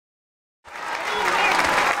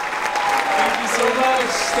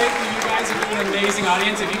Thank you. You guys have been an amazing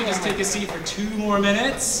audience. If you could just take a seat for 2 more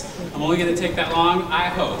minutes. I'm only going to take that long, I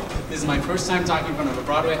hope. This is my first time talking in front of a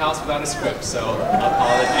Broadway house without a script, so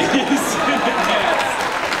apologies.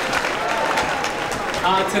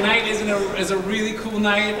 Tonight is a really cool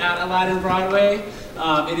night at Aladdin Broadway.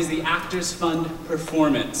 It is the Actors Fund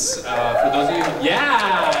performance. For those of you,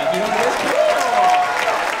 yeah, you know what it is?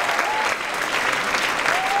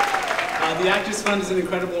 The Actors Fund is an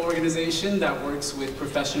incredible organization that works with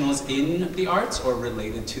professionals in the arts or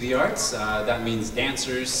related to the arts. That means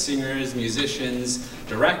dancers, singers, musicians,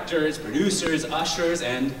 directors, producers, ushers,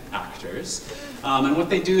 and actors. And what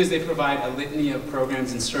they do is they provide a litany of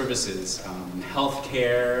programs and services,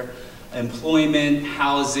 healthcare, employment,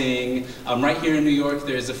 housing. Right here in New York,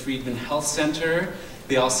 there's a Friedman Health Center.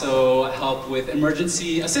 They also help with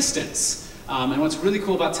emergency assistance. And what's really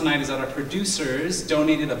cool about tonight is that our producers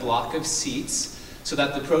donated a block of seats so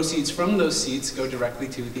that the proceeds from those seats go directly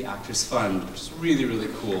to the Actors Fund, which is really, really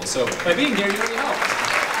cool. So by being here, you really helped.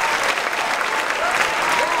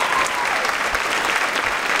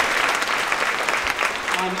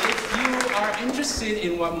 If you are interested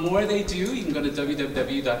in what more they do, you can go to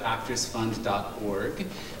www.actorsfund.org.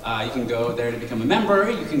 You can go there to become a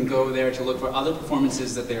member. You can go there to look for other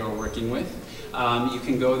performances that they are working with. You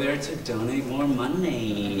can go there to donate more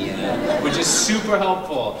money, which is super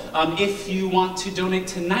helpful. If you want to donate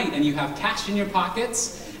tonight and you have cash in your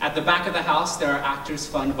pockets, at the back of the house there are Actors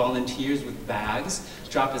Fund volunteers with bags.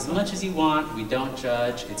 Drop as much as you want. We don't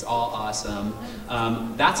judge. It's all awesome.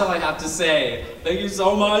 That's all I have to say. Thank you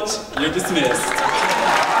so much. You're dismissed.